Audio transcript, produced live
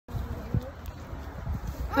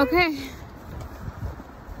Okay.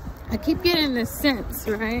 I keep getting this sense,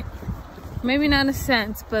 right? Maybe not a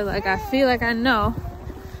sense, but like I feel like I know.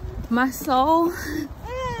 My soul's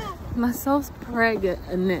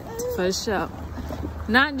pregnant for sure.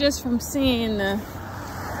 Not just from seeing the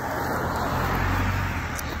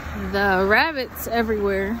rabbits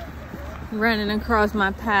everywhere running across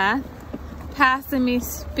my path, passing me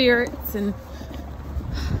spirits and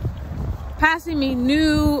passing me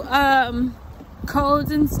new codes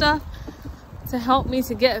and stuff to help me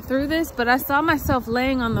to get through this. But I saw myself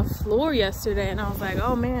laying on the floor yesterday and I was like,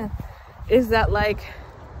 oh man, is that like,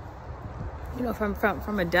 you know,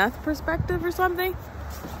 from a death perspective or something?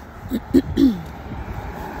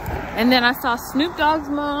 And then I saw Snoop Dogg's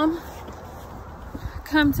mom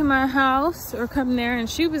come to my house or come there, and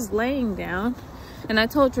she was laying down and I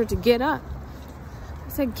told her to get up. I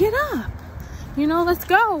said, get up, you know, let's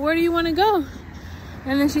go. Where do you want to go?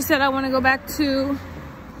 And then she said, I want to go back to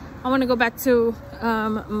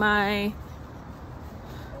my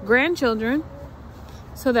grandchildren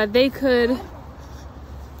so that they could,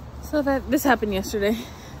 this happened yesterday,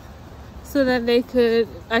 so that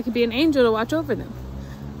I could be an angel to watch over them.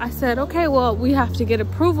 I said, okay, well, we have to get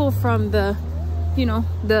approval from the, you know,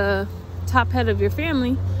 the top head of your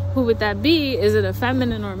family. Who would that be? Is it a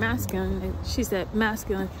feminine or masculine? And she said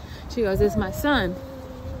masculine. She goes, it's my son.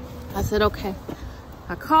 I said, okay.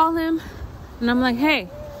 I call him and I'm like, hey,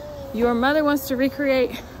 your mother wants to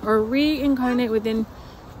recreate or reincarnate within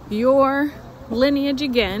your lineage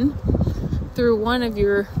again through one of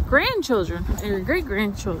your grandchildren or your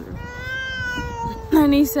great-grandchildren.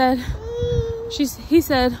 And he said,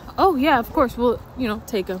 oh yeah, of course, we'll, you know,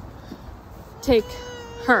 take her.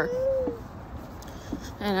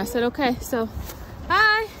 And I said, okay. So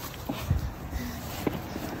hi.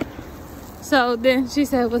 So then she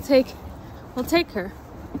said, we'll take her.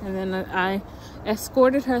 And then I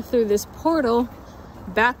escorted her through this portal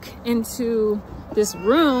back into this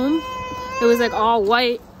room. It was like all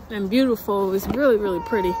white and beautiful. It was really, really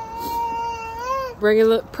pretty.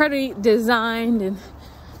 Pretty designed, and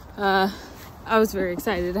I was very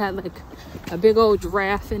excited. It had like a big old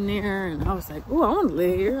giraffe in there, and I was like, oh, I want to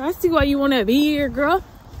live here. I see why you want to be here, girl.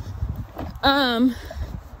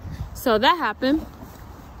 So that happened.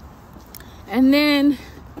 And then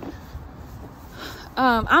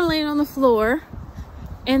I'm laying on the floor,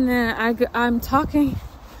 and then I'm talking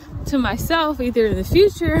to myself, either in the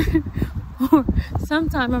future or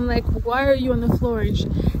sometime. I'm like, why are you on the floor?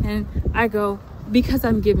 And I go, because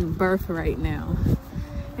I'm giving birth right now.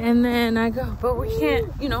 And then I go, but we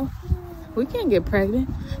can't, you know, we can't get pregnant.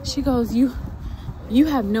 She goes, you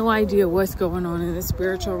have no idea what's going on in the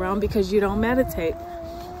spiritual realm because you don't meditate.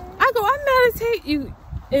 I go, I meditate.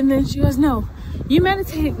 And then she goes, no, you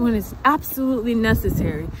meditate when it's absolutely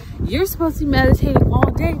necessary. You're supposed to be meditating all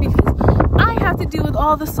day because I have to deal with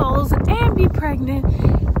all the souls and be pregnant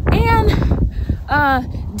and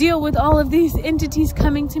deal with all of these entities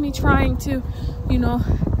coming to me trying to, you know,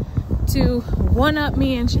 to one-up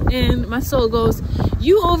me. And my soul goes,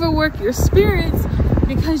 you overwork your spirits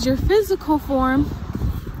because your physical form,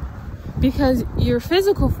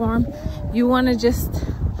 you want to just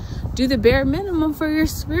do the bare minimum for your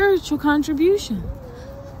spiritual contribution.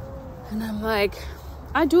 And I'm like,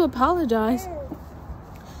 I do apologize.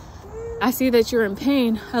 I see that you're in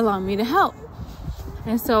pain. Allow me to help.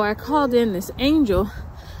 And so I called in this angel,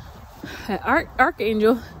 an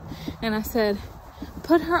archangel, and I said,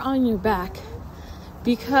 put her on your back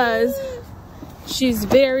because she's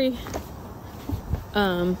very,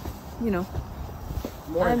 you know,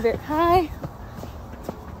 hi.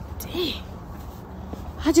 Dang.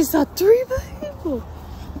 I just saw 3 people.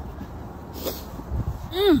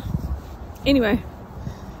 Anyway,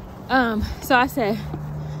 so I said,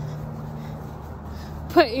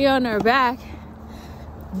 put you on her back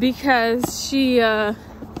because she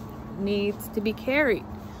needs to be carried.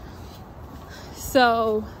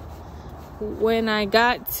 So when I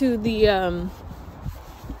got to the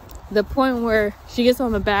point where she gets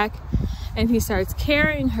on the back and he starts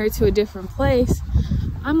carrying her to a different place,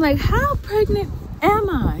 I'm like, how pregnant am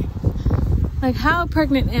I? Like, how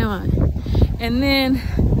pregnant am I? And then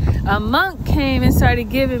a monk came and started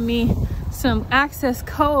giving me some access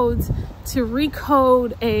codes to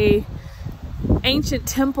recode a ancient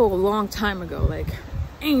temple a long time ago. Like,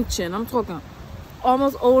 ancient, I'm talking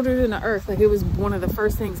almost older than the earth. Like, it was one of the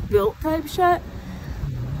first things built type shit.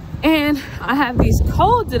 And I have these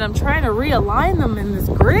codes and I'm trying to realign them in this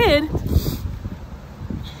grid.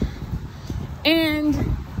 And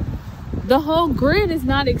the whole grid is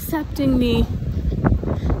not accepting me.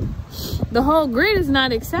 The whole grid is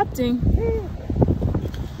not accepting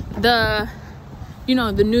the you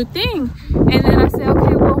know, the new thing. And then I said,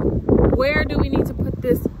 okay, well, where do we need to put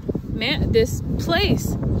this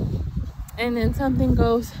place? And then something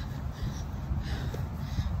goes,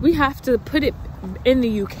 we have to put it in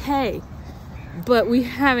the UK, but we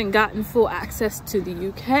haven't gotten full access to the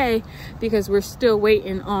UK because we're still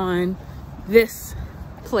waiting on this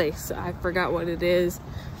place. I forgot what it is.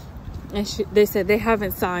 And they said they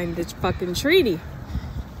haven't signed this fucking treaty.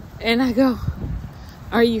 And I go,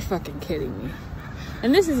 are you fucking kidding me?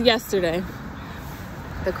 And this is yesterday.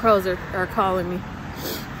 The crows are calling me,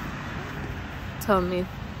 telling me,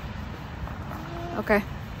 okay,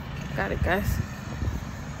 got it, guys.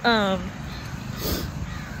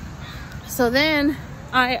 So then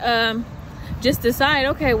I just decide,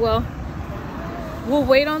 okay, well, we'll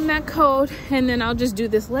wait on that code and then I'll just do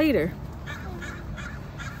this later.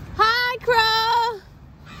 Hi, Crow.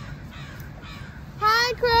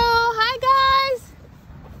 Hi, Crow. Hi, guys.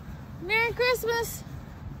 Merry Christmas.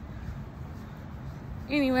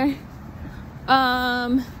 Anyway,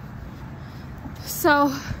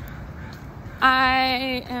 so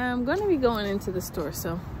I am going to be going into the store,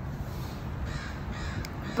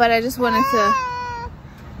 but I just wanted to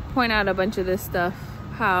point out a bunch of this stuff.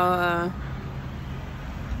 How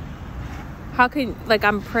can, like,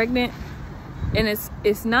 I'm pregnant and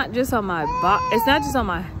it's not just on my body, it's not just on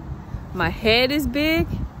my head is big,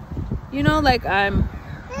 you know, like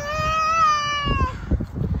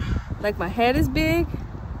my head is big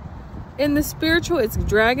in the spiritual, it's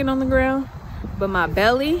dragging on the ground, but my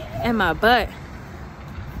belly and my butt,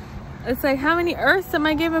 it's like, how many earths am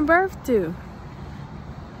I giving birth to?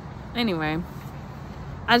 Anyway,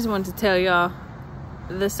 I just wanted to tell y'all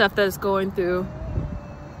the stuff that's going through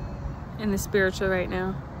in the spiritual right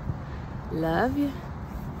now. Love you.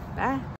 Bye.